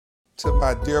To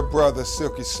my dear brother,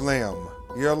 Silky Slim,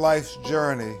 your life's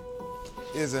journey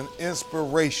is an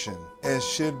inspiration and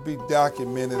should be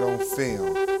documented on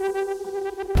film.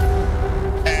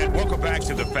 And welcome back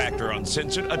to The Factor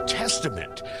Uncensored, a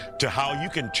testament to how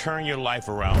you can turn your life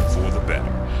around for the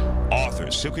better. Author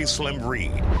Silky Slim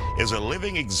Reed is a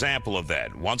living example of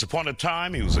that. Once upon a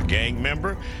time, he was a gang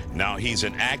member. Now he's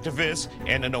an activist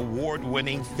and an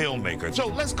award-winning filmmaker. So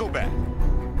let's go back.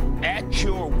 At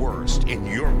your worst, in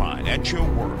your mind, at your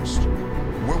worst,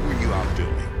 what were you out doing?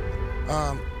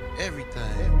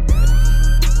 Everything.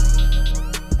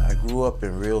 I grew up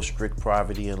in real strict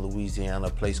poverty in Louisiana,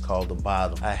 a place called the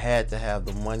Baldwin. I had to have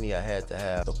the money, I had to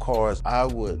have the cars. I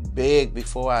would beg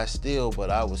before I steal,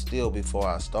 but I would steal before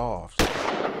I starved.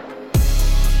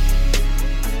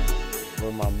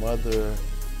 When my mother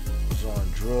was on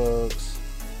drugs,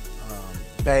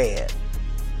 bad.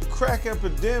 The crack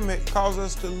epidemic caused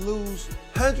us to lose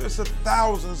hundreds of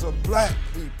thousands of black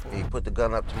people. He put the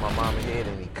gun up to my mama's head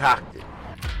and he cocked it.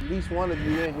 At least one of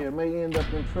you in here may end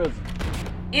up in prison.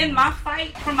 In my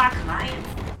fight for my clients,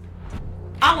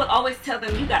 I would always tell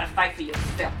them, you gotta fight for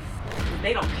yourself.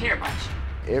 They don't care about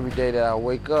you. Every day that I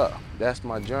wake up, that's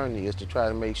my journey, is to try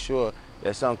to make sure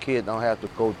that some kid don't have to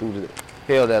go through the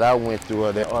hell that I went through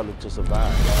in order to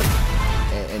survive.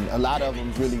 And a lot of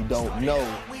them really don't know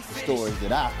the stories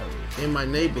that I heard. In my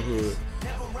neighborhood,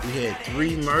 we had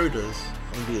 3 murders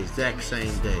on the exact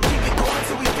same day. Keep it going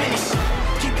till we finish.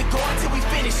 Keep it going till we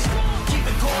finish. Keep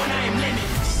it going, I am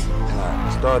limitless. And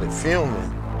I started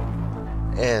filming,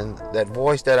 and that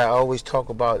voice that I always talk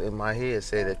about in my head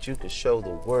said that you can show the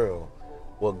world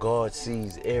what God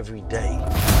sees every day.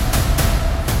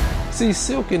 See,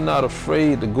 Silky not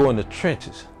afraid to go in the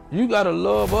trenches. You gotta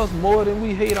love us more than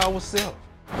we hate ourselves.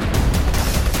 My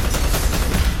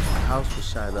house was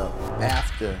shot up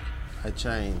after I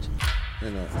changed,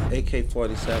 and an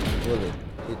AK-47 bullet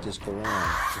hit this Quran.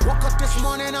 Woke up this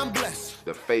morning, I'm blessed.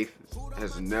 The faith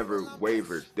has never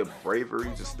wavered. The bravery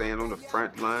to stand on the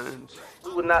front lines.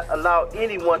 We would not allow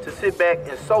anyone to sit back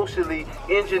and socially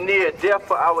engineer death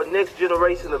for our next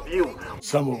generation of youth.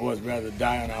 Some of us rather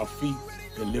die on our feet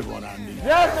than live on our knees.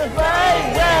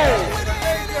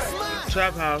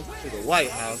 Trap house to the White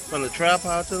House, from the trap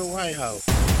house to the White House.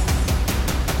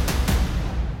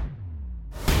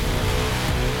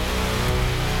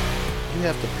 You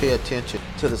have to pay attention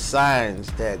to the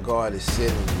signs that God is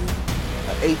sending you.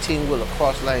 An 18-wheeler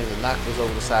cross lanes and knocked us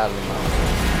over the side of the mountain.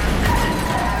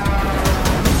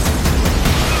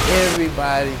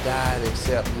 Everybody died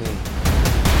except me.